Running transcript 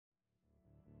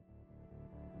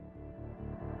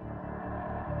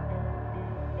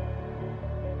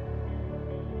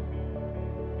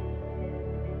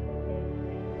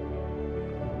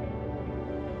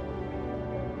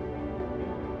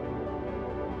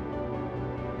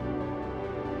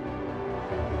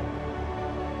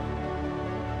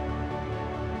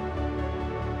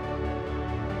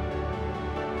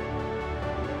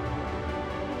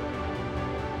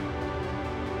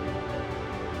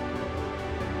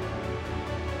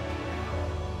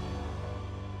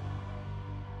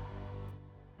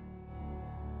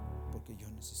que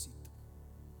yo necesito.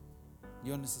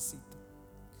 Yo necesito.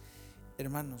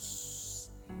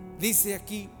 Hermanos, dice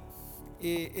aquí,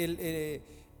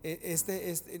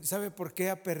 ¿sabe por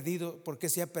qué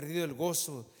se ha perdido el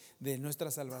gozo de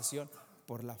nuestra salvación?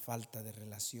 Por la falta de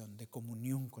relación, de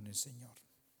comunión con el Señor.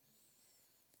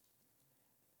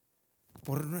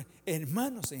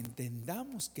 Hermanos,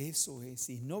 entendamos que eso es,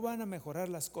 y no van a mejorar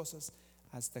las cosas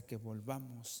hasta que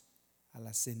volvamos a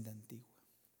la senda antigua.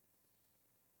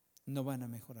 No van a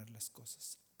mejorar las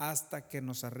cosas hasta que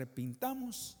nos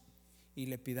arrepintamos y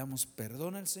le pidamos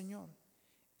perdón al Señor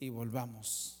y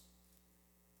volvamos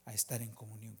a estar en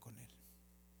comunión con Él.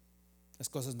 Las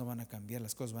cosas no van a cambiar,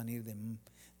 las cosas van a ir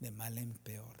de mal en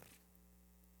peor,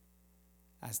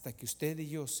 hasta que usted y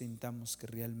yo sintamos que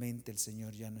realmente el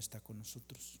Señor ya no está con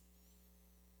nosotros.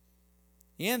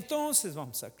 Y entonces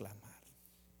vamos a clamar,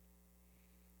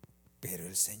 pero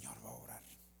el Señor va a orar,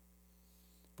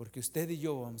 porque usted y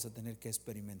yo vamos a tener que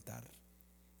experimentar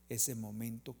ese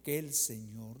momento que el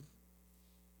Señor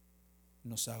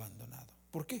nos ha abandonado.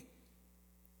 ¿Por qué?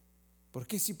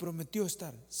 Porque si prometió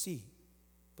estar, sí,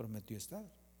 prometió estar,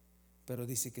 pero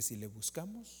dice que si le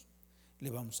buscamos,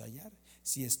 le vamos a hallar.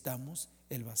 Si estamos,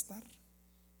 Él va a estar.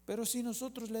 Pero si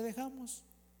nosotros le dejamos,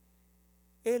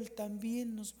 Él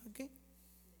también nos va a ¿qué?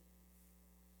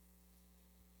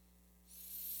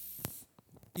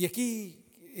 Y aquí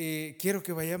quiero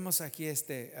que vayamos aquí a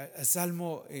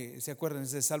Salmo, ¿se acuerdan?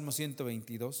 Ese Salmo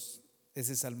 122.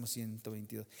 Ese Salmo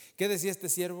 122. ¿Qué decía este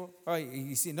siervo?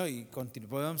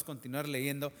 Podemos continuar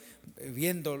leyendo,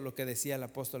 viendo lo que decía el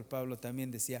apóstol Pablo.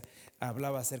 También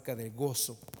hablaba acerca del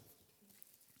gozo,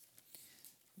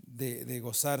 de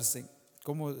gozarse,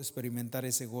 cómo experimentar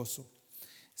ese gozo.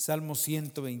 Salmo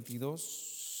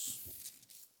 122.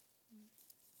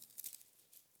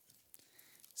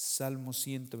 Salmo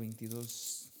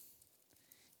 122.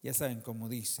 Ya saben cómo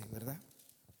dice, ¿verdad?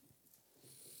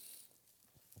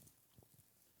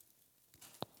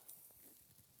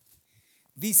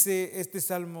 Dice este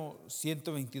Salmo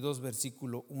 122,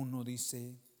 versículo 1,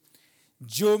 dice: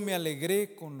 yo me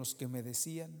alegré con los que me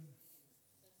decían,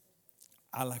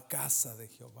 a la casa de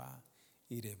Jehová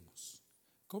iremos.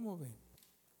 ¿Cómo ven?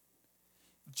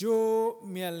 Yo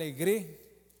me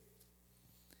alegré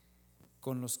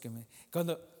con los que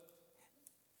cuando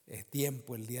es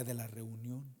tiempo, el día de la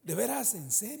reunión, de veras,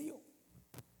 en serio,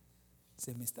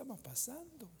 se me estaba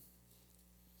pasando,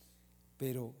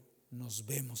 pero nos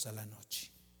vemos a la noche.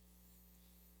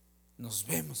 Nos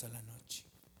vemos a la noche.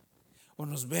 O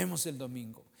nos vemos el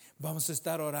domingo. Vamos a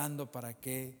estar orando para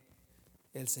que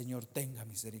el Señor tenga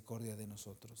misericordia de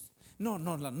nosotros. No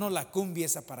la cumbia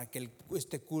esa para que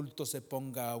este culto se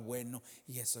ponga bueno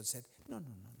y eso.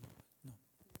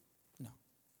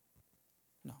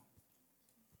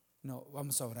 No,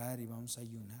 vamos a orar y vamos a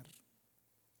ayunar.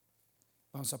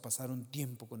 Vamos a pasar un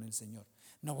tiempo con el Señor.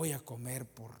 No voy a comer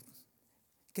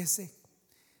 ¿qué sé?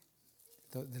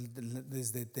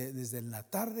 Desde la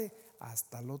tarde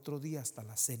hasta el otro día, hasta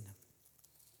la cena.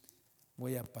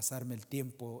 Voy a pasarme el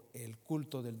tiempo, el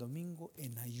culto del domingo,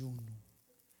 en ayuno,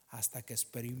 hasta que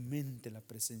experimente la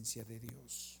presencia de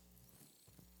Dios.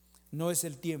 No es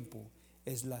el tiempo,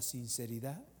 es la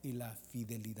sinceridad y la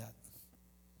fidelidad.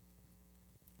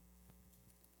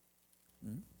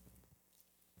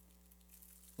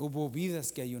 Hubo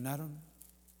vidas que ayunaron,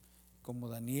 como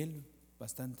Daniel,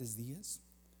 bastantes días.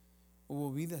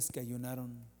 Hubo vidas que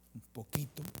ayunaron un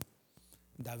poquito.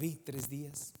 David, 3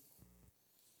 días.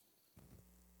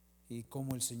 Y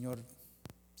cómo el Señor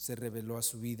se reveló a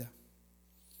su vida.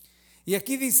 Y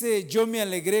aquí dice: yo me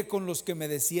alegré con los que me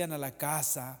decían, a la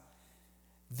casa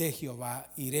de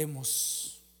Jehová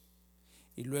iremos.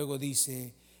 Y luego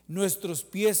dice: nuestros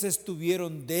pies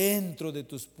estuvieron dentro de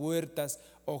tus puertas,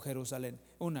 oh Jerusalén.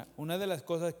 Una de las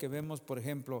cosas que vemos, por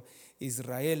ejemplo,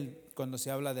 Israel, cuando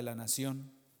se habla de la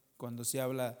nación, cuando se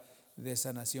habla de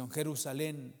esa nación,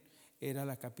 Jerusalén era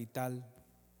la capital,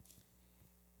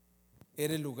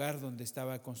 era el lugar donde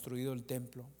estaba construido el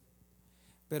templo.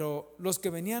 Pero los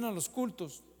que venían a los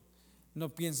cultos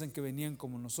no piensan que venían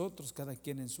como nosotros, cada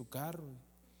quien en su carro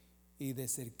y de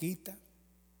cerquita.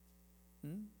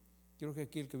 Creo que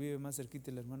aquí el que vive más cerquita es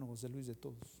el hermano José Luis de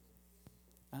todos.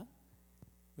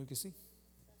 Creo que sí.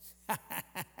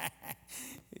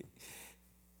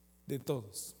 De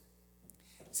todos.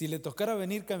 Si le tocara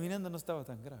venir caminando no estaba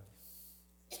tan grave.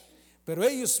 Pero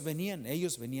ellos venían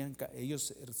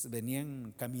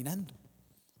caminando.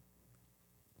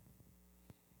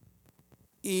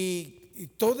 Y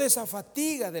toda esa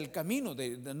fatiga del camino,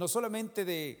 no solamente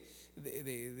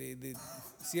de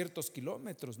ciertos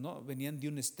kilómetros, no, venían de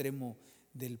un extremo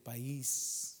del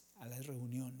país a las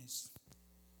reuniones.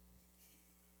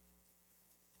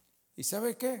 ¿Y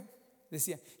sabe qué?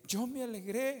 Decía, yo me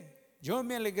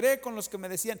alegré con los que me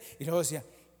decían. Y luego decía,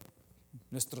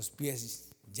 nuestros pies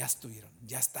ya estuvieron,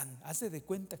 ya están. Hace de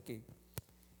cuenta que,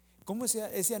 ¿cómo es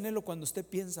ese anhelo cuando usted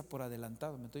piensa por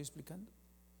adelantado? ¿Me estoy explicando?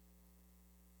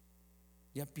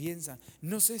 Ya piensa.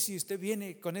 No sé si usted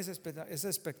viene con esa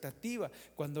expectativa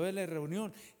cuando ve la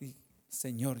reunión y,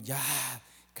 Señor, ya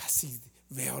casi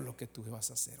veo lo que tú vas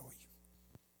a hacer hoy.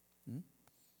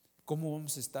 ¿Cómo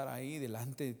vamos a estar ahí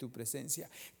delante de tu presencia?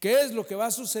 ¿Qué es lo que va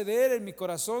a suceder en mi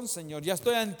corazón, Señor? Ya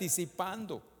estoy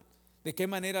anticipando. ¿De qué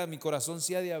manera mi corazón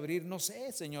se ha de abrir? No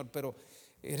sé, Señor, pero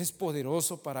eres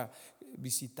poderoso para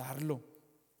visitarlo.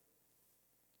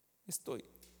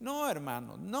 No,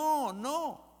 hermano,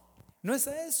 no es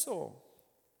eso.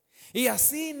 Y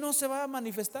así no se va a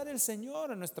manifestar el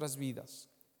Señor en nuestras vidas.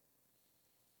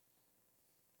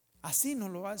 Así no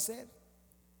lo va a hacer.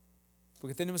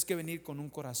 Porque tenemos que venir con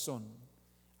un corazón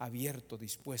abierto,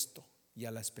 dispuesto y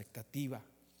a la expectativa,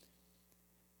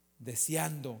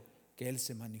 deseando que Él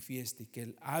se manifieste y que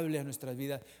Él hable a nuestras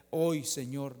vidas. Hoy,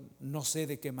 Señor, no sé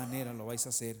de qué manera lo vais a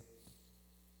hacer,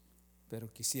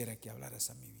 pero quisiera que hablaras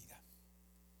a mi vida.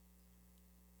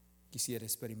 Quisiera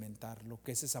experimentar lo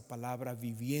que es esa palabra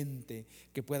viviente,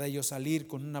 que pueda yo salir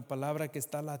con una palabra que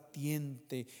está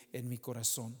latiente en mi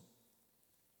corazón.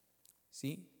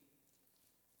 ¿Sí?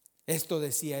 Esto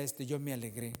decía yo me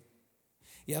alegré.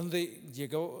 ¿Y a dónde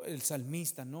llegó el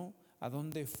salmista, no? ¿A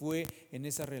dónde fue en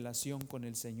esa relación con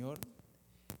el Señor?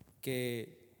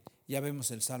 Que ya vemos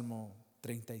el Salmo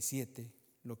 37,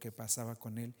 lo que pasaba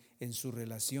con Él en su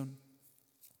relación,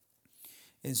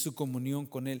 en su comunión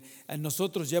con Él. A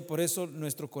nosotros ya por eso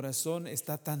nuestro corazón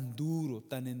está tan duro,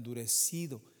 tan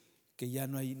endurecido, que ya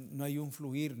no hay un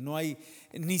fluir, no hay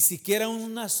ni siquiera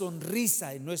una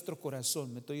sonrisa en nuestro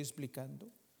corazón. ¿Me estoy explicando?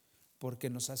 Porque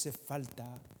nos hace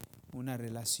falta una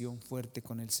relación fuerte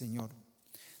con el Señor.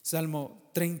 Salmo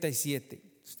 37,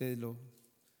 ustedes lo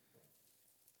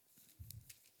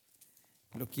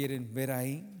quieren ver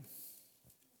ahí.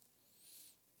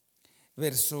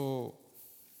 Verso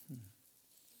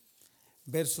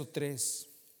 3.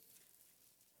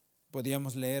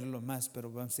 Podríamos leerlo más,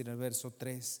 pero vamos a ir al verso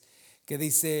 3, que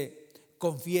dice: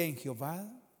 confía en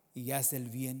Jehová y haz el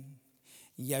bien,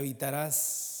 y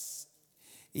habitarás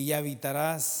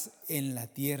en la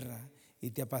tierra, y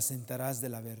te apacentarás de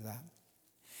la verdad.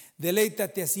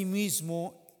 Deleítate a sí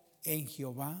mismo en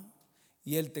Jehová,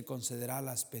 y Él te concederá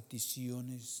las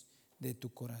peticiones de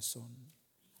tu corazón.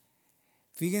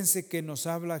 Fíjense que nos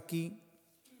habla aquí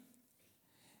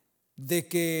de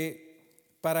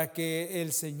que para que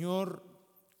el Señor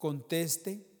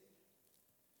conteste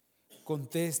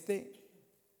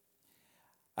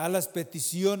a las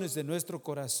peticiones de nuestro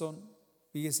corazón.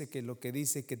 Fíjese que lo que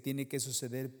dice que tiene que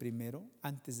suceder primero,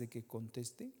 antes de que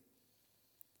conteste.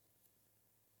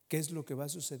 ¿Qué es lo que va a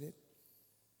suceder?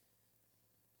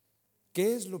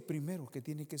 ¿Qué es lo primero que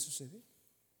tiene que suceder?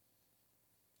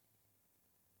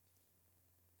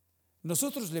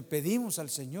 Nosotros le pedimos al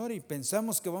Señor y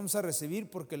pensamos que vamos a recibir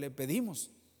porque le pedimos.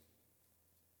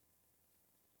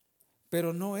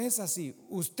 Pero no es así.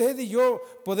 Usted y yo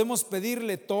podemos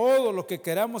pedirle todo lo que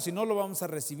queramos y no lo vamos a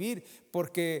recibir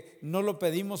porque no lo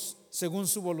pedimos según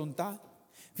su voluntad.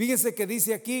 Fíjense que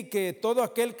dice aquí que todo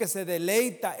aquel que se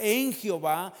deleita en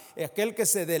Jehová,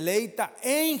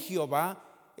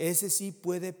 ese sí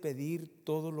puede pedir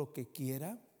todo lo que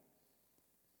quiera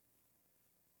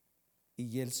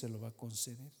y Él se lo va a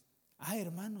conceder.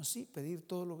 Hermano, sí, pedir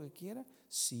todo lo que quiera,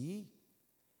 sí.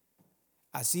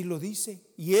 Así lo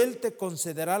dice, y Él te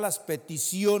concederá las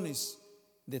peticiones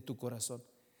de tu corazón.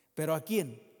 ¿Pero a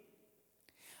quién?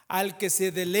 Al que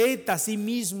se deleita a sí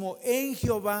mismo en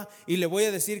Jehová. Y le voy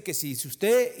a decir que si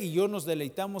usted y yo nos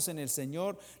deleitamos en el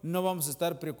Señor, no vamos a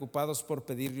estar preocupados por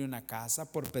pedirle una casa,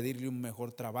 por pedirle un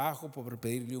mejor trabajo, por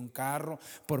pedirle un carro,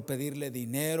 por pedirle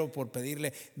dinero,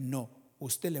 no,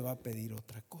 usted le va a pedir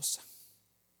otra cosa.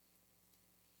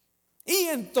 Y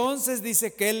entonces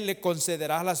dice que Él le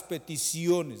concederá las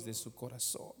peticiones de su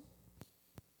corazón.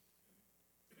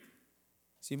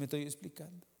 ¿Sí me estoy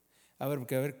explicando? A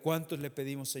ver, ¿cuántos le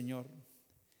pedimos? Señor,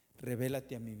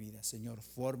 revélate a mi vida. Señor,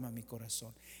 forma mi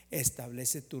corazón.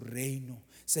 Establece tu reino.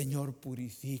 Señor,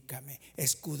 purifícame.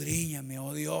 Escudriñame,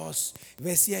 oh Dios.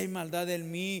 Ve si hay maldad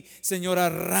en mí. Señor,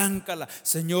 arráncala.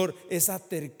 Señor, esa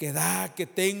terquedad que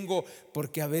tengo,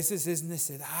 porque a veces es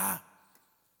necedad.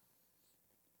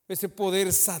 Ese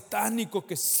poder satánico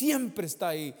que siempre está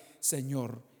ahí.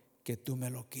 Señor, que tú me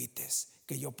lo quites,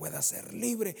 que yo pueda ser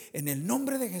libre en el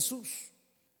nombre de Jesús.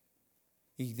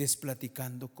 y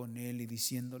desplaticando con Él y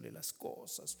diciéndole las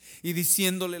cosas, y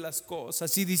diciéndole las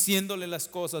cosas, y diciéndole las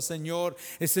cosas. Señor,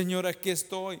 Señor, aquí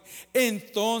estoy.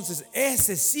 Entonces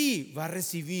ese sí va a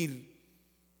recibir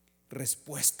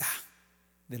respuesta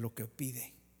de lo que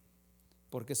pide,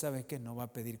 porque sabe que no va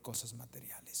a pedir cosas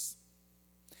materiales.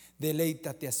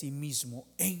 Deleítate a sí mismo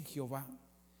en Jehová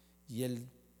y Él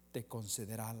te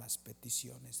concederá las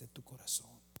peticiones de tu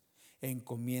corazón.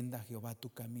 Encomienda a Jehová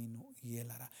tu camino y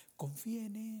Él hará. Confía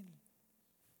en Él.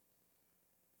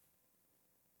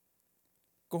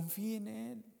 Confía en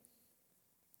Él.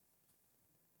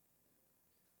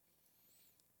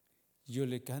 Yo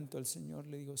le canto al Señor,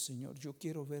 le digo: Señor, yo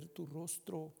quiero ver tu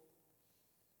rostro.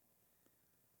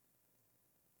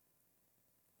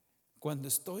 Cuando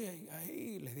estoy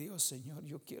ahí, le digo: Señor,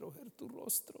 yo quiero ver tu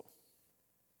rostro.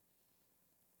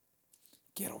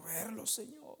 Quiero verlo,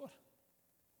 Señor.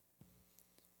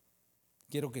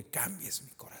 Quiero que cambies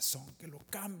mi corazón, que lo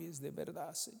cambies de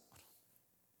verdad, Señor.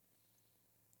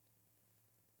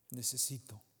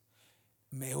 Necesito,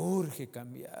 me urge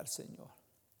cambiar, Señor.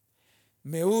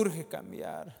 Me urge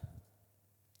cambiar,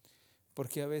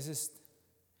 porque a veces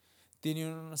tienen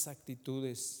unas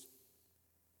actitudes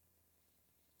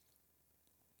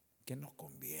que no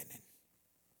convienen.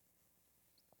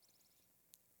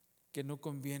 Que no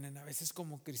convienen. A veces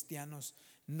como cristianos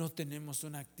no tenemos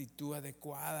una actitud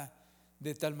adecuada,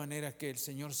 de tal manera que el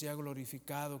Señor sea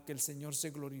glorificado, que el Señor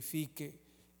se glorifique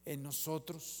en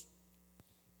nosotros.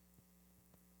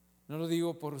 No lo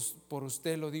digo por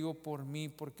usted, lo digo por mí,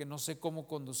 porque no sé cómo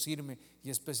conducirme, y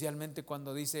especialmente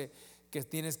cuando dice que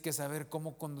tienes que saber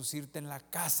cómo conducirte en la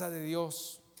casa de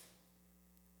Dios.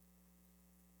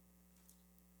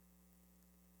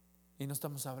 Y no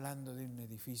estamos hablando de un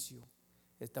edificio,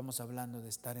 estamos hablando de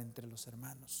estar entre los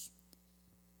hermanos.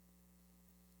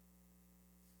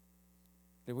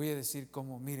 Le voy a decir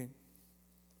cómo, miren,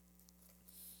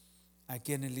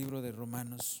 aquí en el libro de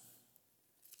Romanos,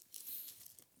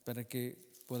 para que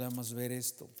podamos ver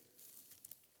esto.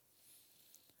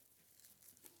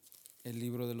 El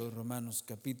libro de los Romanos,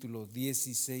 capítulo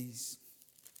 16.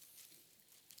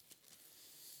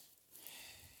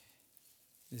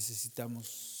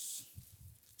 Necesitamos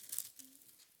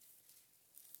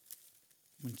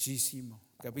muchísimo.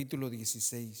 Capítulo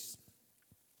 16.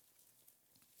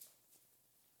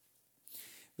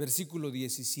 Versículo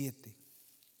 17.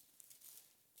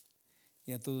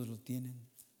 Ya todos lo tienen.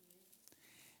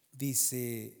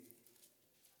 Dice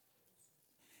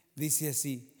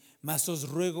así: mas os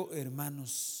ruego,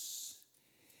 hermanos,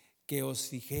 que os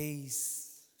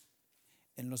fijéis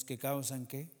en los que causan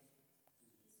 ¿qué?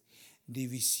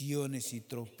 Divisiones y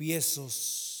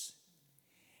tropiezos,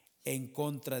 en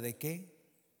contra de ¿qué?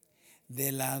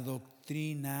 De la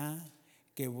doctrina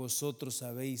que vosotros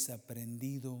habéis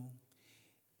aprendido,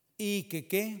 y que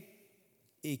 ¿qué?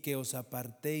 Y que os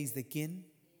apartéis ¿de quién?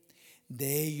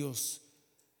 De ellos.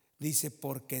 Dice: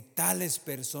 porque tales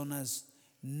personas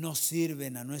no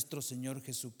sirven a nuestro Señor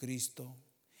Jesucristo,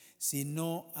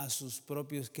 sino a sus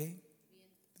propios ¿qué?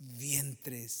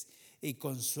 Vientres, y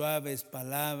con suaves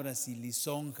palabras y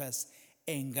lisonjas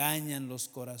engañan los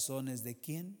corazones ¿de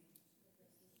quién?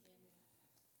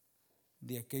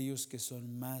 De aquellos que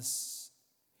son más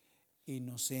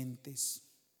inocentes.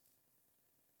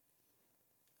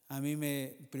 A mí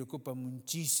me preocupa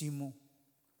muchísimo.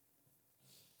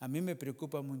 A mí me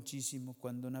preocupa muchísimo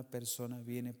cuando una persona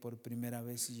viene por primera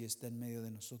vez y está en medio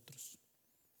de nosotros.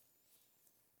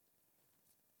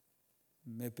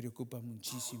 Me preocupa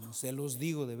muchísimo, se los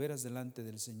digo de veras delante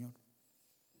del Señor.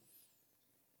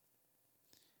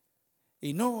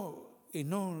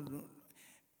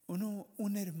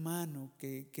 Un hermano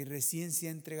que recién se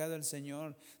ha entregado al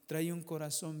Señor, trae un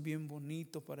corazón bien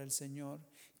bonito para el Señor,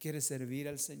 quiere servir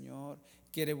al Señor,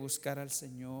 quiere buscar al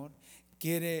Señor,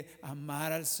 quiere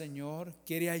amar al Señor,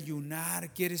 quiere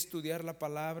ayunar, quiere estudiar la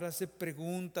palabra, hace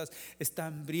preguntas, está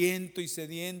hambriento y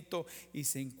sediento, y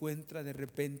se encuentra de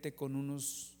repente con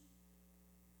unos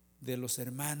de los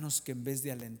hermanos que en vez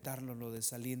de alentarlo lo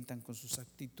desalientan con sus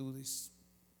actitudes.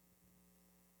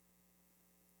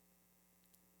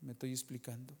 ¿Me estoy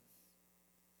explicando?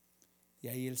 Y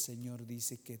ahí el Señor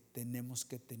dice que tenemos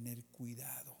que tener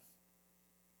cuidado.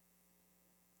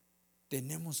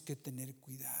 Tenemos que tener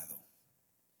cuidado,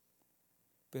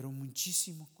 pero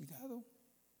muchísimo cuidado.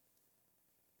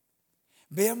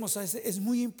 Veamos, es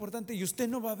muy importante, y usted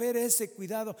no va a ver ese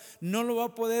cuidado, no lo va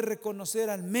a poder reconocer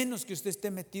al menos que usted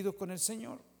esté metido con el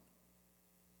Señor.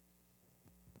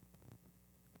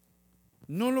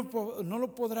 No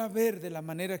lo podrá ver de la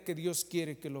manera que Dios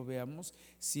quiere que lo veamos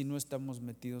si no estamos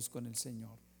metidos con el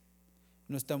Señor,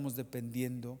 no estamos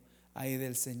dependiendo ahí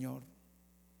del Señor.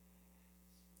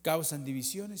 causan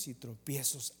divisiones y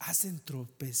tropiezos, hacen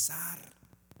tropezar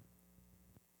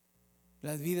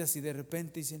las vidas y de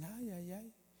repente dicen,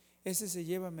 ay, ese se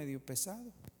lleva medio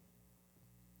pesado.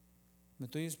 ¿Me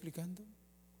estoy explicando?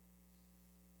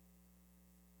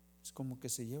 Es como que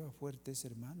se lleva fuerte ese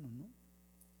hermano, ¿no?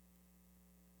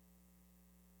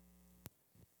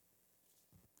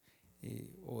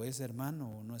 O es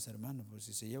hermano o no es hermano, pero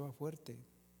si se lleva fuerte,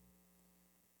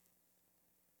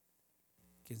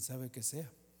 quién sabe que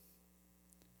sea,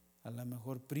 a lo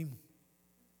mejor primo,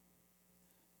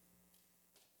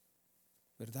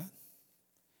 ¿verdad?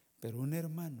 Pero un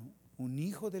hermano, un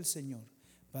hijo del Señor,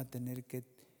 va a tener que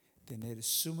tener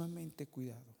sumamente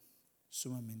cuidado,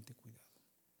 sumamente cuidado.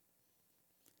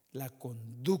 La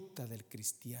conducta del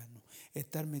cristiano,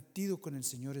 estar metido con el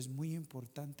Señor es muy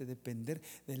importante. Depender,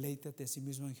 deleítate a sí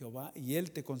mismo en Jehová y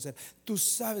Él te concederá. Tú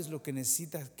sabes lo que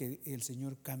necesitas que el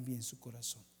Señor cambie en su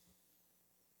corazón,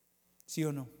 ¿sí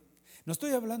o no? No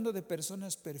estoy hablando de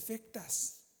personas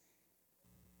perfectas,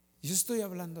 yo estoy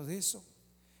hablando de eso,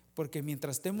 porque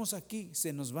mientras estemos aquí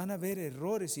se nos van a ver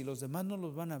errores y los demás no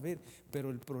los van a ver,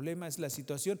 pero el problema es, la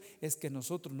situación es que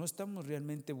nosotros no estamos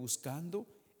realmente buscando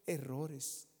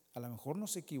errores. A lo mejor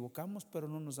nos equivocamos, pero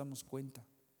no nos damos cuenta.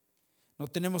 No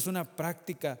tenemos una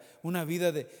práctica, una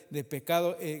vida de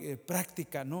pecado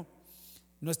práctica, no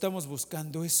estamos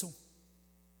buscando eso.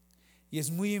 Y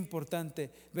es muy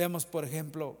importante. Veamos, por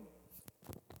ejemplo,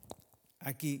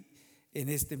 aquí en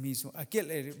este mismo, aquí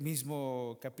el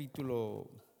mismo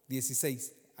capítulo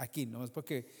 16, aquí, no es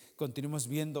porque continuemos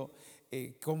viendo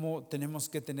cómo tenemos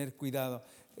que tener cuidado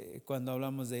cuando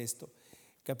hablamos de esto.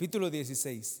 Capítulo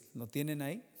 16, ¿lo tienen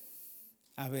ahí?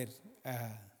 A ver,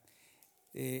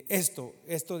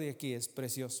 esto de aquí es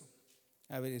precioso.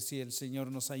 A ver si el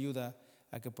Señor nos ayuda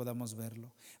a que podamos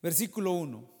verlo. Versículo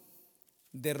 1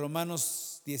 de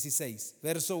Romanos 16,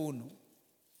 verso 1.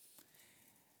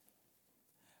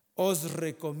 Os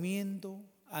recomiendo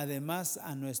además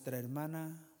a nuestra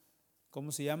hermana,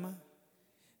 ¿cómo se llama?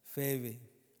 Febe,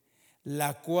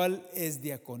 la cual es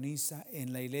diaconisa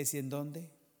en la iglesia. ¿En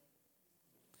dónde?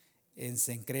 En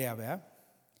Cencrea, ¿verdad?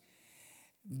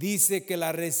 Dice que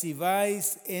la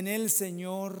recibáis en el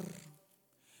Señor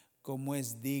como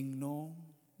es digno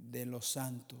de los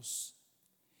santos,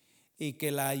 y que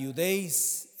la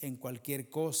ayudéis en cualquier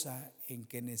cosa en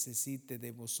que necesite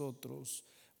de vosotros,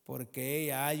 porque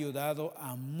ella ha ayudado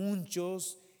a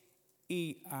muchos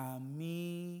y a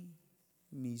mí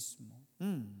mismo.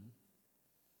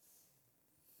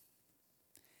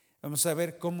 Vamos a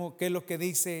ver qué es lo que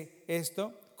dice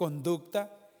esto.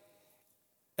 Conducta.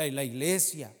 La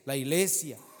iglesia,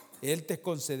 Él te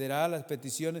concederá las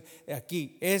peticiones.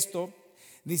 Aquí, esto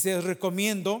dice,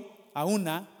 recomiendo a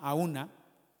una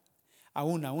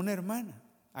hermana.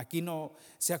 Aquí no,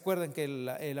 ¿se acuerdan que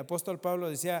el apóstol Pablo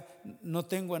decía, no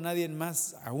tengo a nadie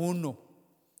más, a uno?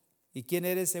 ¿Y quién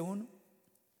era ese uno?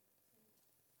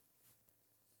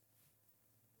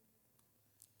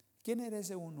 ¿Quién era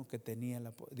ese uno que tenía?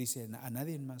 Dice, a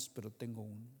nadie más, pero tengo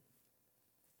uno.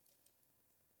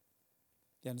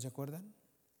 ¿Ya no se acuerdan?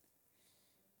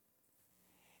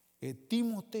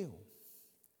 Timoteo.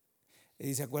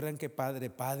 Y se acuerdan que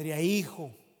padre a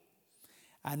hijo.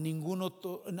 A ninguno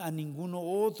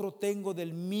otro tengo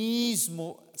del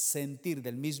mismo sentir,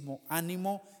 del mismo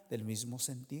ánimo, del mismo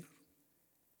sentir.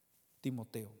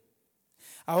 Timoteo.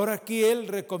 Ahora aquí él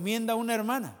recomienda a una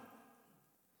hermana.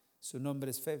 Su nombre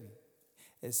es Febe.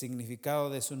 El significado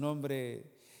de su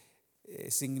nombre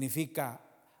significa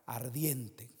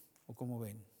ardiente, o como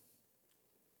ven,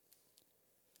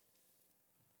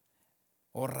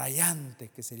 o rayante,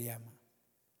 que se llama.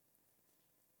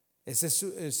 Ese es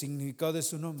el significado de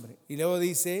su nombre. Y luego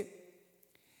dice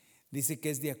que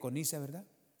es diaconisa, ¿verdad?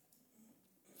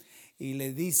 Y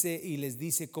les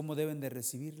dice cómo deben de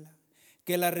recibirla.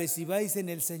 Que la recibáis en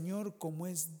el Señor como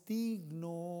es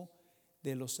digno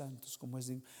de los santos, como es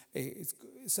digno.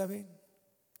 ¿Saben?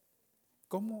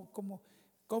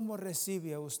 ¿Cómo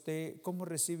recibe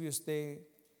usted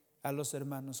a los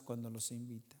hermanos cuando los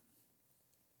invita?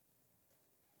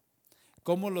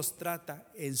 ¿Cómo los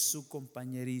trata en su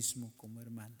compañerismo como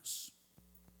hermanos?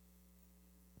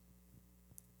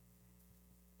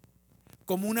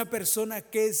 Como una persona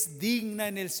que es digna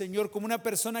en el Señor, como una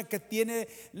persona que tiene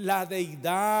la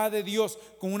deidad de Dios,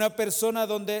 como una persona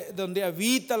donde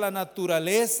habita la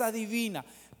naturaleza divina,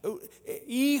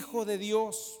 hijo de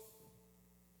Dios,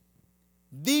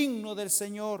 digno del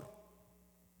Señor,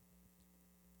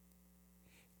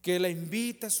 que la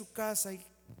invita a su casa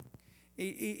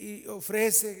y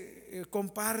ofrece,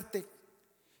 comparte,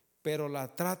 pero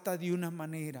la trata de una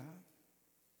manera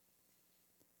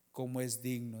como es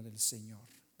digno del Señor.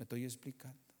 ¿Me estoy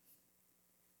explicando?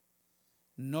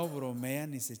 no bromea,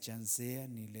 ni se chancea,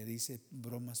 ni le dice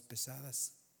bromas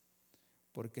pesadas,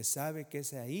 porque sabe que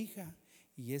esa hija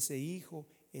y ese hijo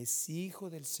es hijo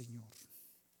del Señor.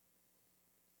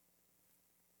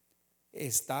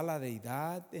 ¿Está la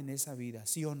deidad en esa vida,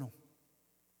 sí o no?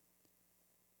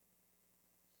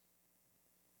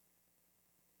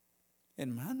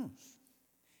 Hermanos,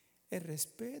 el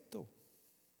respeto.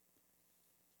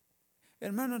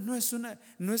 Hermanos, no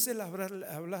es el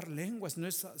hablar lenguas, no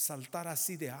es saltar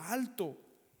así de alto.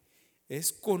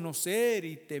 Es conocer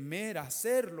y temer,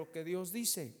 hacer lo que Dios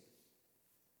dice.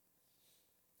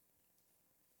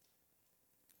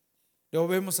 Luego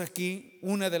vemos aquí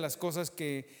una de las cosas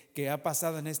que ha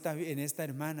pasado en esta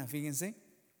hermana, fíjense.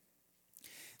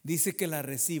 Dice que la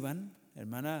reciban,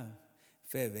 hermana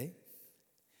Febe,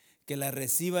 que la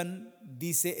reciban,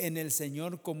 dice, en el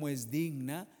Señor como es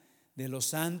digna de los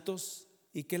santos,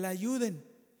 y que la ayuden.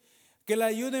 Que la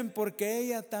ayuden porque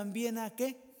ella también, ¿a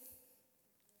qué?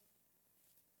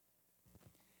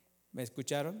 ¿Me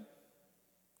escucharon?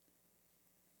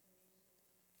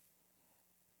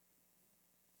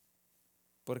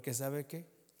 Porque ¿sabe qué?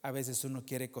 A veces uno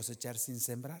quiere cosechar sin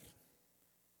sembrar.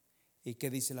 ¿Y qué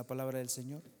dice la palabra del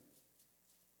Señor?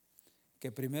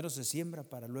 Que primero se siembra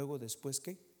para luego después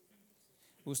 ¿qué?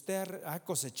 ¿Usted ha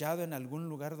cosechado en algún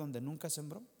lugar donde nunca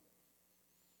sembró?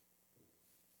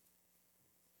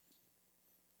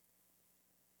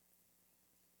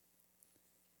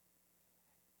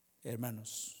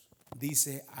 Hermanos,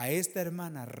 dice a esta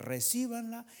hermana,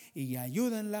 recíbanla y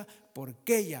ayúdenla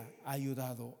porque ella ha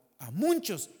ayudado a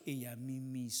muchos y a mí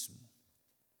mismo.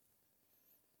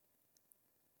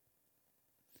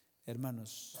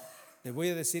 Hermanos, le voy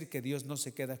a decir que Dios no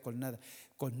se queda con nada,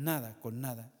 con nada, con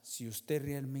nada. Si usted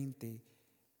realmente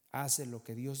hace lo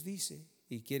que Dios dice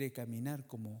y quiere caminar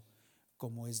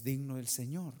como es digno el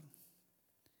Señor,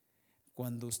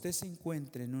 cuando usted se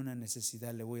encuentre en una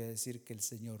necesidad, le voy a decir que el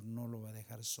Señor no lo va a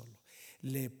dejar solo.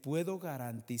 Le puedo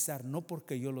garantizar, no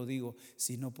porque yo lo digo,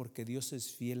 sino porque Dios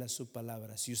es fiel a su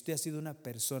palabra. Si usted ha sido una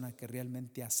persona que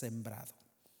realmente ha sembrado,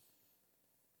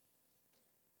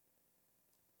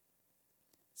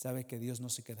 sabe que Dios no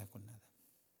se queda con nada.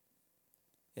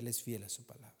 Él es fiel a su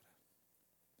palabra.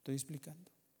 ¿Estoy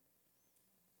explicando?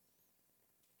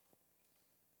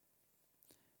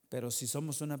 Pero si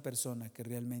somos una persona que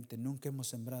realmente nunca hemos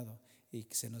sembrado y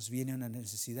que se nos viene una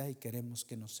necesidad y queremos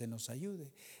que se nos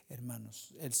ayude,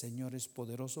 hermanos, el Señor es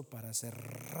poderoso para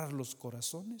cerrar los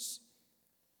corazones.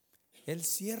 Él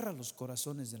cierra los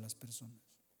corazones de las personas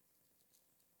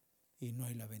y no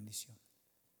hay la bendición.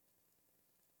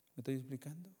 ¿Me estoy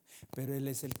explicando? Pero Él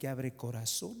es el que abre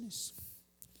corazones.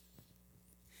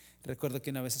 Recuerdo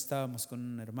que una vez estábamos con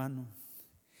un hermano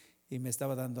y me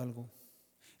estaba dando algo.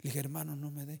 Le dije, hermano,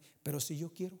 no me dé, pero si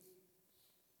yo quiero.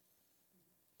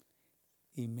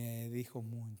 Y me dijo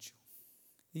mucho.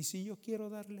 ¿Y si yo quiero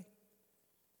darle?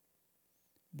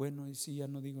 Bueno, y si ya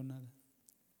no digo nada.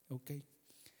 Ok.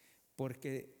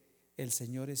 Porque el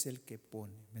Señor es el que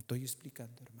pone. Me estoy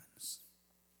explicando, hermanos.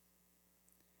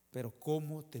 Pero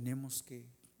cómo tenemos que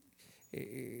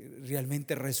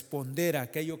realmente responder a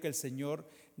aquello que el Señor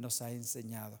nos ha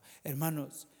enseñado.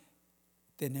 Hermanos,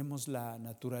 tenemos la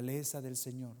naturaleza del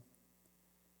Señor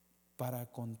para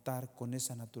contar con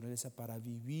esa naturaleza, para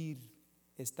vivir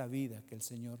esta vida que el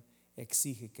Señor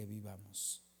exige que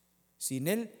vivamos. Sin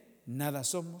Él nada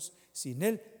somos, sin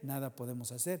Él nada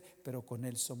podemos hacer, pero con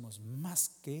Él somos más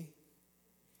que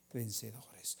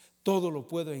vencedores. Todo lo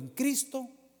puedo en Cristo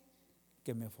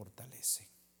que me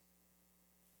fortalece.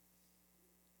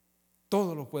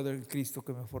 Todo lo puedo en Cristo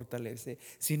que me fortalece.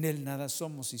 Sin Él nada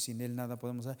somos y sin Él nada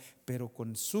podemos hacer, pero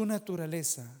con su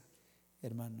naturaleza,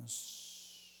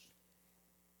 hermanos,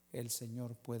 el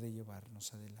Señor puede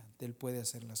llevarnos adelante. Él puede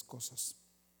hacer las cosas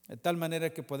de tal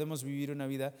manera que podemos vivir una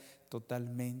vida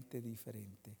totalmente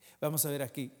diferente. Vamos a ver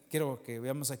aquí, quiero que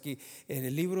veamos aquí en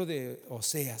el libro de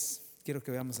Oseas. Quiero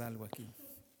que veamos algo aquí.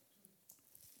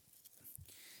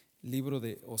 Libro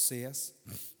de Oseas.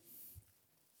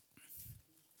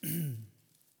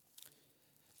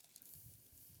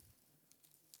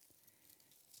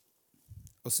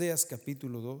 Oseas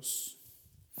capítulo 2.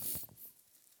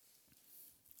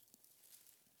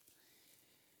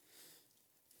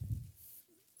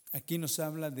 Aquí nos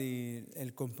habla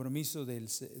del compromiso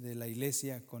de la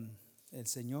iglesia con el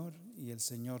Señor y el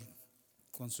Señor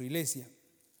con su iglesia.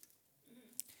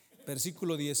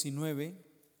 Versículo 19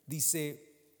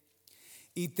 dice: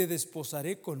 y te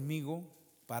desposaré conmigo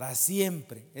para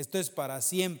siempre. Esto es para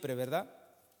siempre, ¿verdad?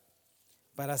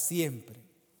 Para siempre.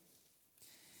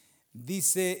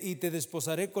 Dice: y te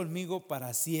desposaré conmigo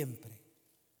para siempre.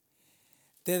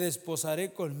 Te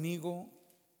desposaré conmigo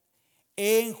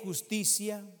en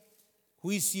justicia,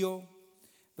 juicio,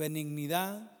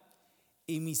 benignidad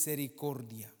y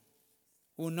misericordia.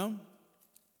 Uno,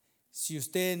 si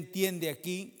usted entiende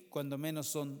aquí, cuando menos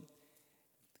son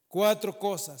 4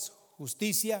 cosas: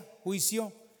 justicia,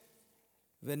 juicio,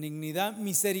 benignidad,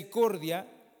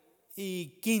 misericordia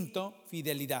y quinto,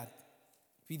 fidelidad.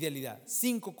 Fidelidad,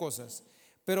 5 cosas.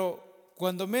 Pero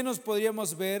cuando menos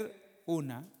podríamos ver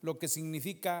una, lo que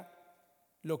significa,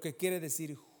 lo que quiere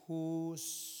decir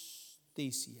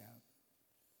justicia.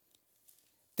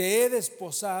 Te he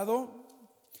desposado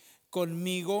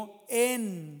conmigo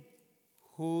en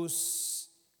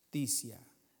justicia.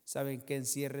 ¿Saben qué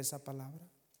encierra esa palabra?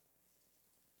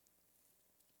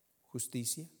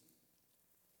 Justicia.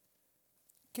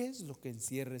 ¿Qué es lo que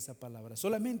encierra esa palabra?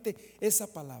 Solamente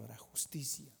esa palabra,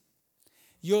 justicia.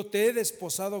 Yo te he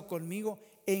desposado conmigo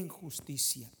en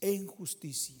justicia, en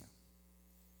justicia.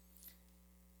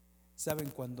 ¿Saben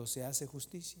cuando se hace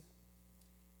justicia?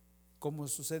 ¿Cómo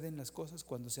suceden las cosas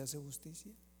cuando se hace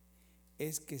justicia?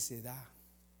 Es que se da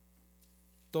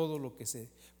todo lo que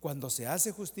cuando se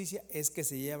hace justicia es que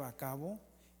se lleva a cabo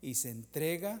y se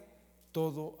entrega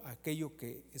todo aquello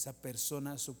que esa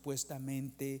persona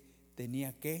supuestamente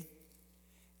tenía que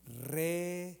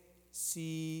recibir.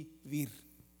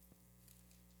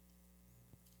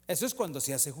 Eso es cuando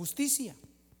se hace justicia.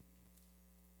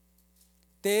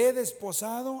 Te he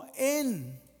desposado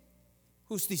en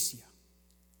justicia.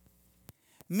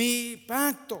 Mi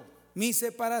pacto, mi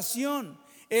separación,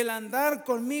 el andar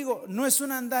conmigo no es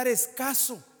un andar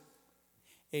escaso.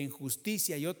 En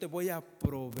justicia yo te voy a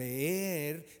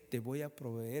proveer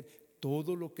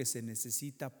todo lo que se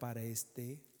necesita para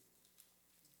este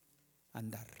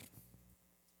andar.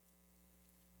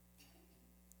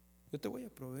 Yo te voy a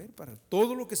proveer para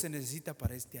todo lo que se necesita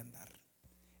para este andar.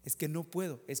 Es que no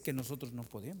puedo, es que nosotros no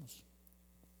podemos.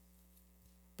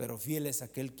 Pero fiel es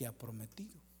aquel que ha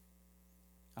prometido.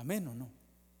 ¿Amén o no?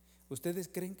 ¿Ustedes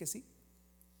creen que sí?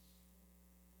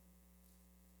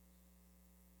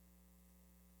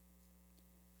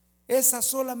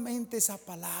 Solamente esa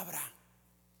palabra,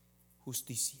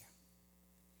 justicia,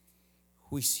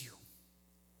 juicio.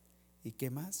 ¿Y qué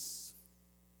más?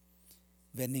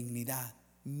 Benignidad,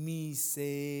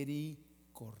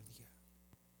 misericordia.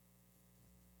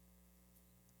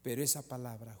 Pero esa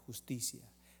palabra, justicia,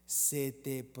 se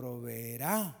te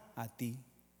proveerá a ti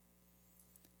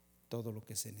todo lo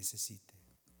que se necesite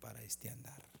para este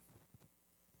andar.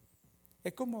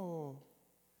 Es como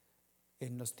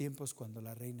en los tiempos cuando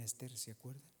la reina Esther, ¿se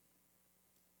acuerdan?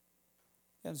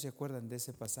 Ya no se acuerdan de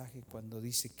ese pasaje cuando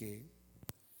dice que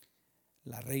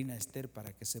la reina Esther,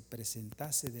 para que se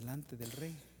presentase delante del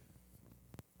rey,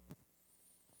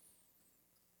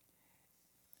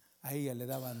 a ella le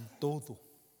daban todo,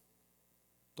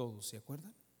 ¿se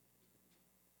acuerdan?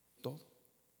 Todo.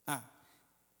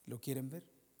 ¿Lo quieren ver?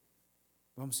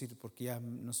 Vamos a ir porque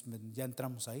ya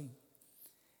entramos ahí.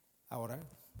 Ahora,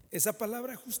 esa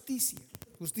palabra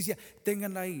justicia,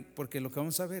 ténganla ahí, porque lo que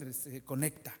vamos a ver se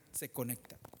conecta.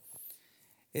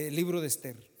 El libro de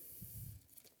Esther.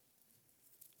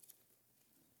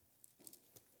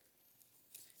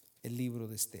 El libro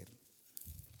de Esther.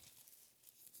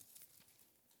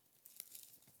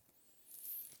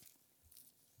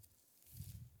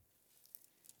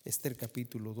 Esther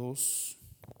capítulo 2.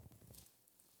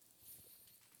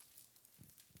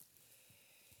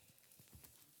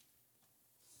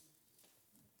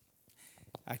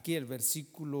 Aquí el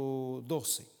versículo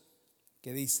 12,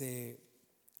 que dice,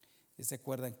 ¿se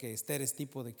acuerdan que Esther es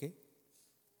tipo de qué?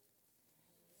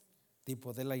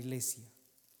 Tipo de la iglesia.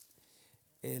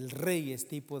 El rey es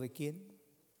tipo de ¿quién?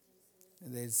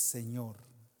 Del Señor.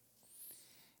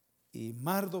 Y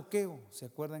Mardoqueo, ¿se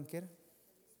acuerdan qué era?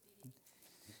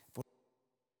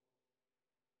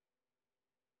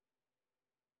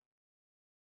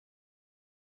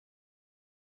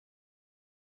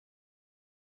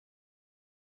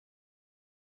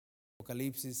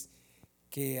 Apocalipsis,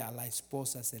 que a la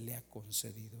esposa se le ha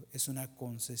concedido. Es una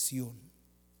concesión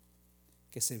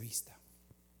que se vista,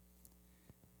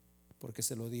 porque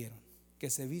se lo dieron. Que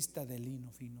se vista de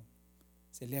lino fino.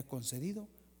 Se le ha concedido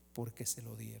porque se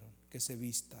lo dieron. Que se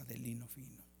vista de lino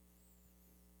fino.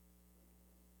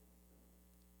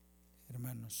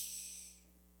 Hermanos,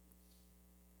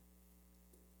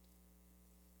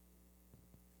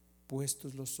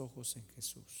 puestos los ojos en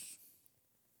Jesús.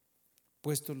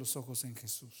 Puestos los ojos en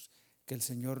Jesús, que el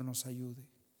Señor nos ayude,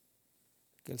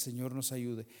 que el Señor nos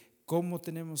ayude. ¿Cómo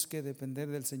tenemos que depender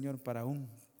del Señor para aún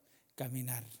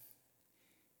caminar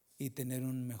y tener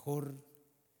una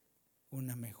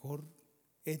mejor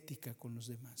ética con los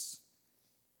demás,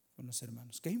 con los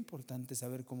hermanos? Qué importante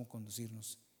saber cómo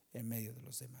conducirnos en medio de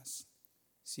los demás.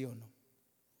 ¿Sí o no?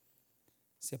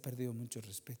 Se ha perdido mucho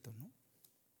respeto, ¿no?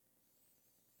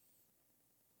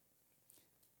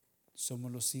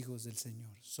 Somos los hijos del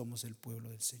Señor, somos el pueblo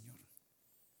del Señor.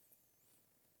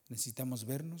 Necesitamos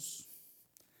vernos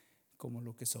como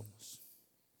lo que somos.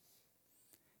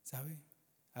 ¿Sabe?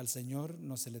 Al Señor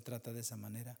no se le trata de esa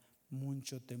manera.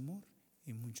 Mucho temor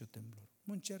y mucho temblor,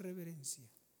 mucha reverencia.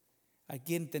 ¿A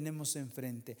quién tenemos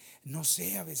enfrente? No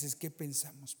sé a veces qué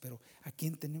pensamos, pero ¿a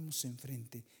quién tenemos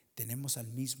enfrente? Tenemos al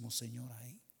mismo Señor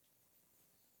ahí.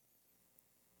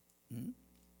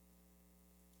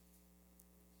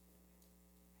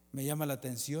 Me llama la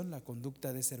atención la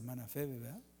conducta de esa hermana Febe,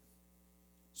 ¿verdad?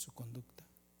 Su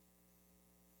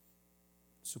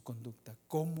conducta,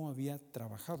 cómo había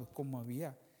trabajado, cómo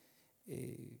había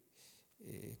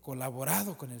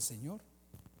colaborado con el Señor.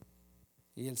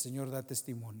 Y el Señor da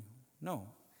testimonio.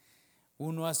 No,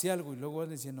 uno hace algo y luego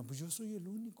él dice, no, pues yo soy el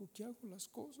único que hago las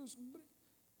cosas, hombre.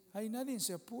 Ahí nadie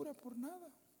se apura por nada.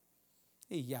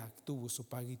 Y ya tuvo su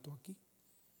paguito aquí.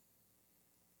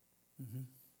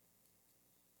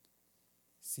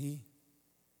 Sí,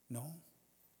 no.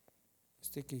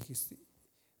 Usted que dijiste,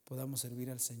 podamos servir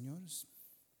al Señor.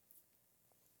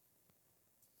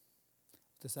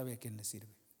 Usted sabe a quién le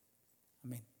sirve.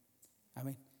 Amén.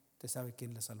 Amén. Usted sabe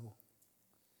quién la salvó.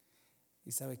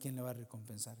 Y sabe quién le va a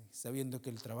recompensar. Sabiendo que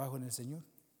el trabajo en el Señor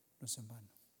no es en vano.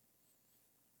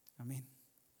 Amén.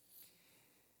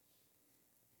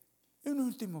 Un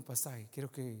último pasaje.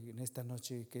 Quiero que en esta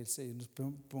noche que nos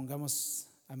pongamos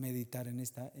a meditar en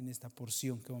esta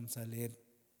porción que vamos a leer.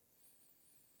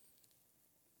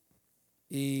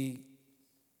 Y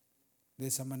de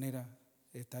esa manera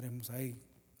estaremos ahí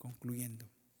concluyendo,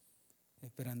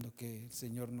 esperando que el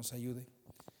Señor nos ayude.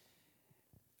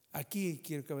 Aquí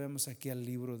quiero que veamos aquí al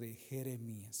libro de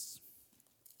Jeremías.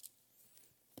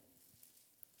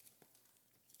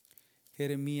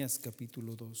 Jeremías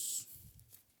capítulo 2.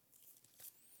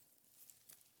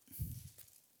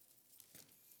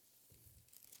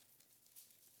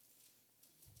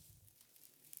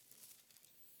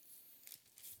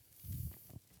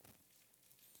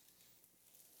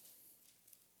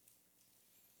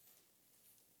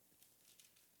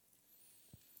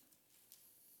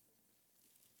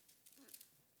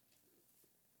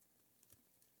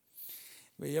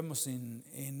 Veíamos en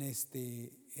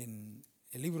el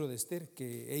libro de Esther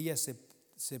que ella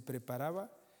se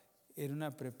preparaba, era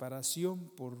una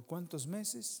preparación por ¿cuántos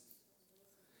meses?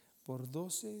 Por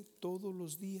 12 todos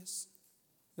los días,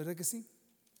 ¿verdad que sí?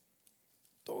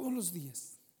 Todos los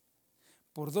días,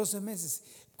 por 12 meses,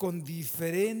 con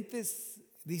diferentes,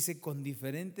 dice, con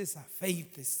diferentes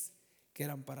afeites que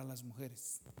eran para las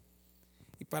mujeres.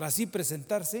 Y para así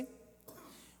presentarse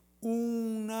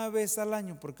una vez al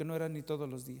año, porque no era ni todos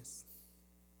los días,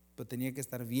 pero tenía que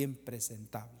estar bien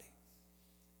presentable.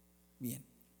 Bien,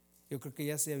 yo creo que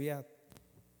ya se había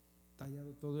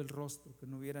tallado todo el rostro, que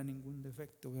no hubiera ningún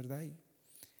defecto, ¿verdad?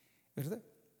 ¿Verdad?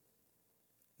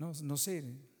 No sé,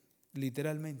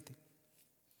 literalmente,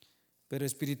 pero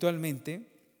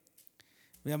espiritualmente.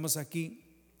 Veamos aquí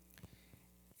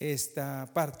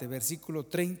esta parte, versículo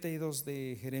 32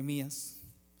 de Jeremías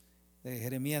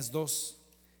 2,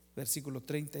 versículo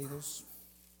 32.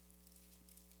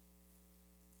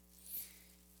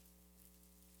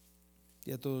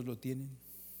 Ya todos lo tienen.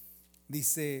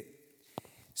 Dice: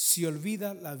 si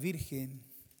olvida la virgen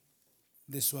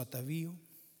de su atavío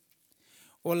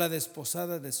o la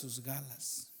desposada de sus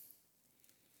galas,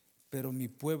 pero mi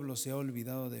pueblo se ha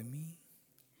olvidado de mí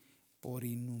por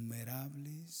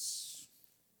innumerables.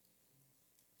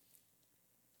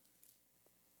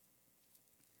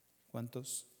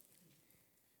 ¿Cuántos?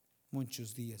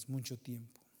 Muchos días, mucho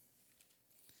tiempo.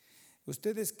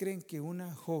 ¿Ustedes creen que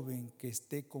una joven que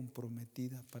esté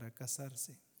comprometida para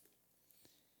casarse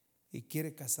y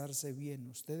quiere casarse bien,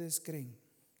 ustedes creen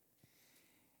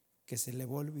que se le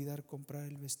va a olvidar comprar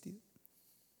el vestido?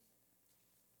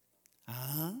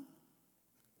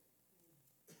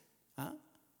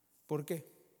 ¿Por qué?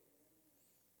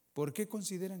 ¿Por qué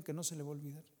consideran que no se le va a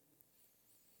olvidar?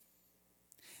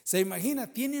 Se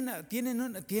imagina,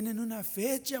 tienen una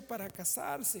fecha para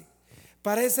casarse,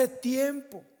 para ese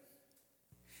tiempo,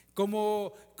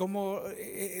 como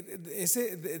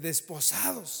ese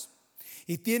desposados,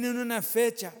 y tienen una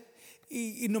fecha,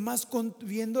 y nomás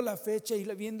viendo la fecha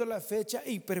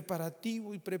y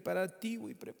preparativo, y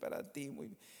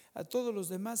a todos los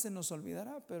demás se nos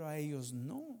olvidará, pero a ellos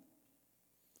no,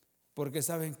 porque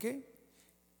 ¿saben qué?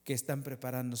 Que están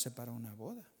preparándose para una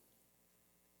boda.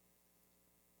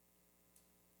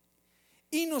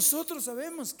 Y nosotros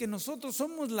sabemos que nosotros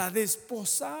somos la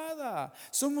desposada,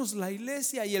 somos la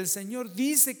iglesia, y el Señor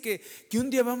dice que un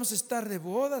día vamos a estar de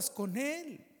bodas con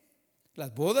Él,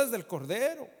 las bodas del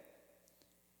Cordero,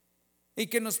 y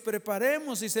que nos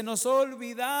preparemos. Y se nos ha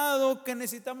olvidado que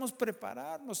necesitamos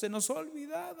prepararnos, se nos ha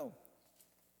olvidado.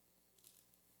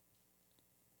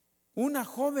 Una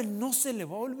joven no se le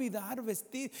va a olvidar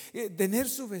vestir, tener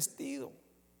su vestido,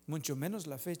 mucho menos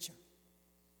la fecha.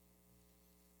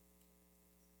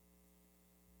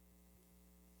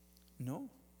 No.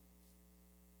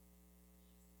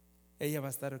 Ella va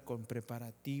a estar con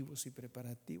preparativos y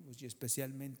preparativos, y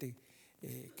especialmente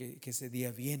que ese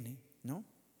día viene, ¿no?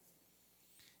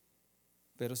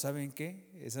 Pero ¿saben qué?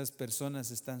 Esas personas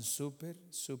están súper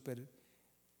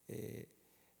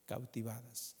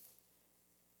cautivadas.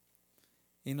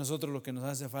 Y nosotros lo que nos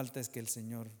hace falta es que el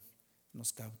Señor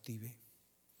nos cautive,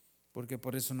 porque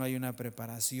por eso no hay una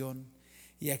preparación.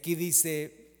 Y aquí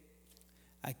dice,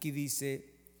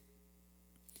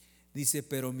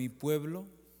 pero mi pueblo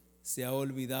se ha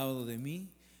olvidado de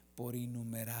mí por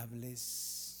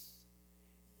innumerables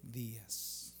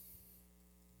días.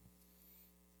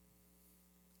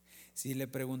 Si le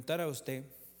preguntara a usted,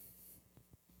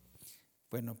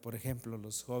 bueno, por ejemplo,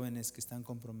 los jóvenes que están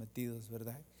comprometidos,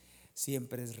 ¿verdad?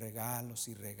 Siempre es regalos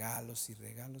y regalos y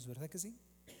regalos, ¿verdad que sí?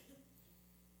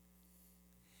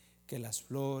 Que las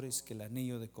flores, que el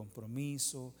anillo de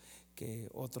compromiso, que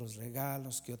otros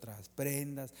regalos, que otras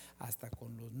prendas, hasta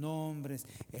con los nombres,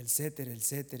 etcétera,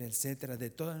 etcétera, etcétera,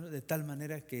 de tal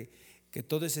manera que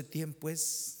todo ese tiempo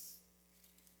es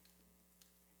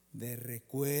de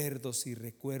recuerdos y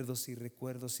recuerdos y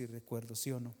recuerdos y recuerdos,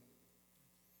 ¿sí o no?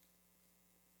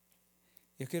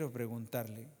 Yo quiero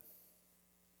preguntarle,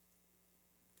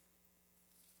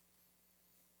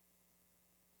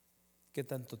 ¿qué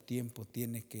tanto tiempo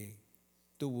tiene que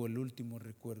tuvo el último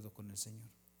recuerdo con el Señor?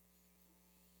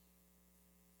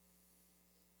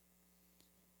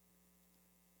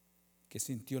 Que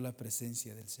sintió la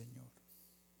presencia del Señor,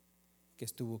 que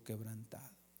estuvo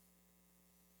quebrantado.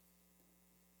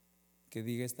 Que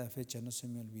diga: esta fecha no se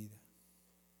me olvida.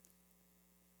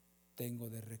 Tengo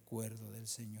de recuerdo del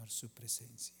Señor su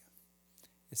presencia.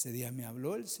 Ese día me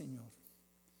habló el Señor.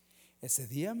 Ese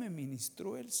día me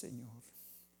ministró el Señor.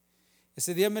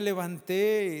 Ese día me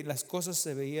levanté y las cosas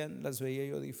las veía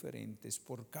yo diferentes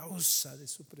por causa de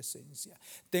su presencia.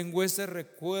 Tengo ese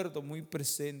recuerdo muy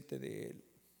presente de Él.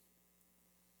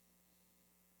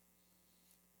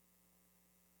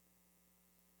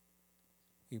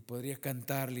 Y podría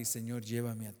cantarle: Señor,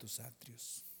 llévame a tus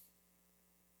atrios,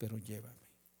 pero llévame.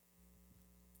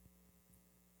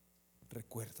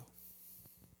 Recuerdo.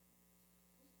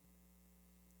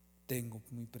 Tengo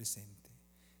muy presente.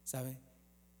 ¿Sabe?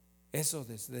 Eso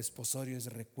de desposorio es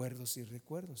recuerdos y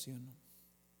recuerdos, ¿sí o no?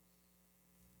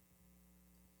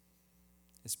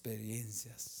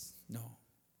 Experiencias, no,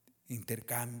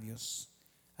 intercambios,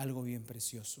 algo bien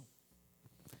precioso.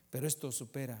 Pero esto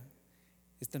supera,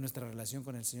 nuestra relación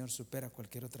con el Señor supera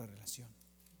cualquier otra relación.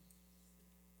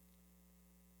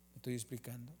 ¿Me estoy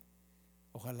explicando?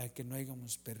 Ojalá que no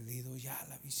hayamos perdido ya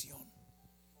la visión.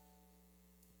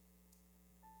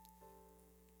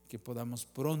 Que podamos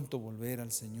pronto volver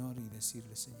al Señor y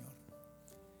decirle: Señor,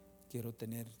 quiero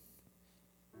tener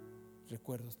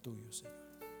recuerdos tuyos, Señor.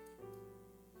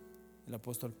 El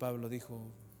apóstol Pablo dijo: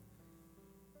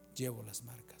 llevo las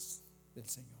marcas del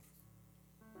Señor,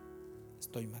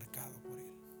 estoy marcado por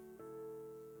Él.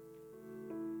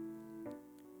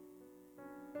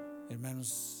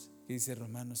 Hermanos, que dice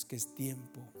Romanos que es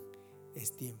tiempo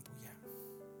ya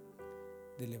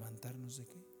de levantarnos de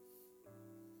qué?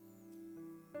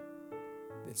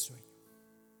 Del sueño.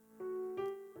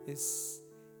 Es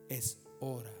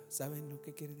hora. ¿Saben lo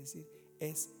que quiere decir?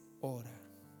 Es hora.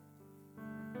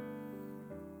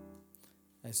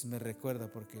 A eso me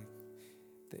recuerda porque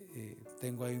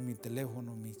tengo ahí mi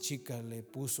teléfono. Mi chica le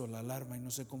puso la alarma y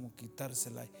no sé cómo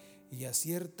quitársela, y a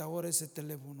cierta hora ese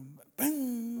teléfono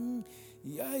 ¡pam!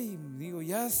 Y ay, digo,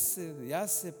 ya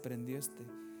se prendió este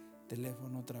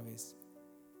teléfono otra vez.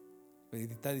 Y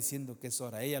está diciendo que es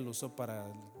hora. Ella lo usó para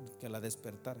que la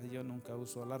despertara. Yo nunca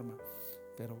uso alarma,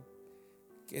 pero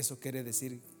eso quiere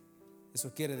decir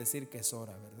que es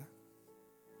hora, ¿verdad?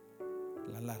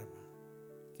 La alarma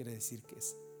quiere decir que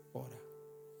es hora.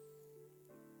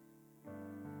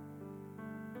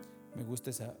 Me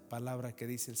gusta esa palabra que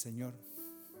dice el Señor,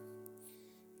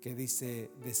 que dice: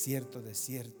 de cierto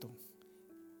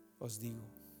os digo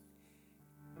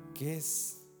que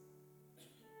es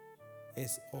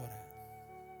hora.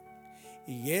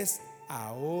 Y es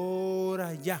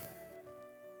ahora ya.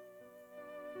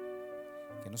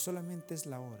 Que no solamente es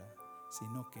la hora,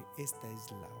 sino que esta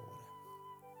es la hora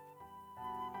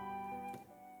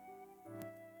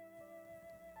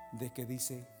de que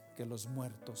dice que los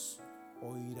muertos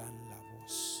oirán la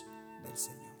voz del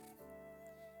Señor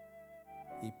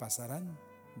y pasarán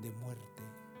de muerte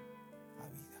a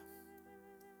vida.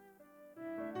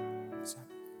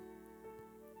 ¿Sabe?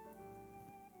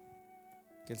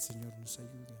 Que el Señor nos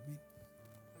ayude, amén.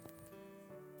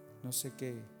 No sé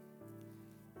qué,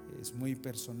 es muy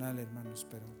personal, hermanos,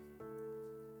 pero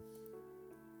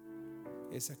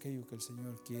es aquello que el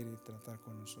Señor quiere tratar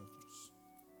con nosotros.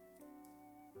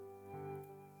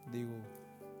 Digo,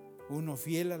 uno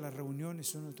fiel a las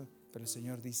reuniones, pero el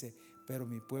Señor dice, pero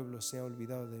mi pueblo se ha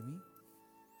olvidado de mí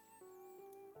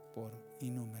por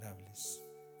innumerables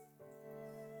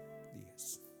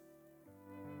días.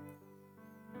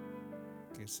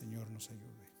 Que el Señor nos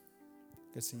ayude,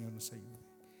 que el Señor nos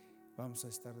ayude. Vamos a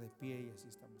estar de pie y así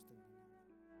estamos terminando.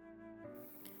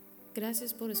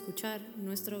 Gracias por escuchar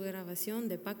nuestra grabación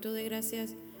de Pacto de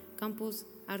Gracias, Campos,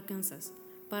 Arkansas.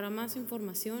 Para más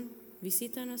información,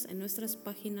 visítanos en nuestras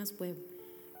páginas web,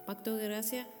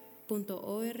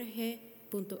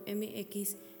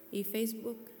 pactodegracia.org.mx y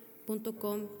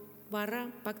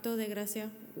facebook.com/Pacto de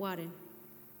Gracia Warren.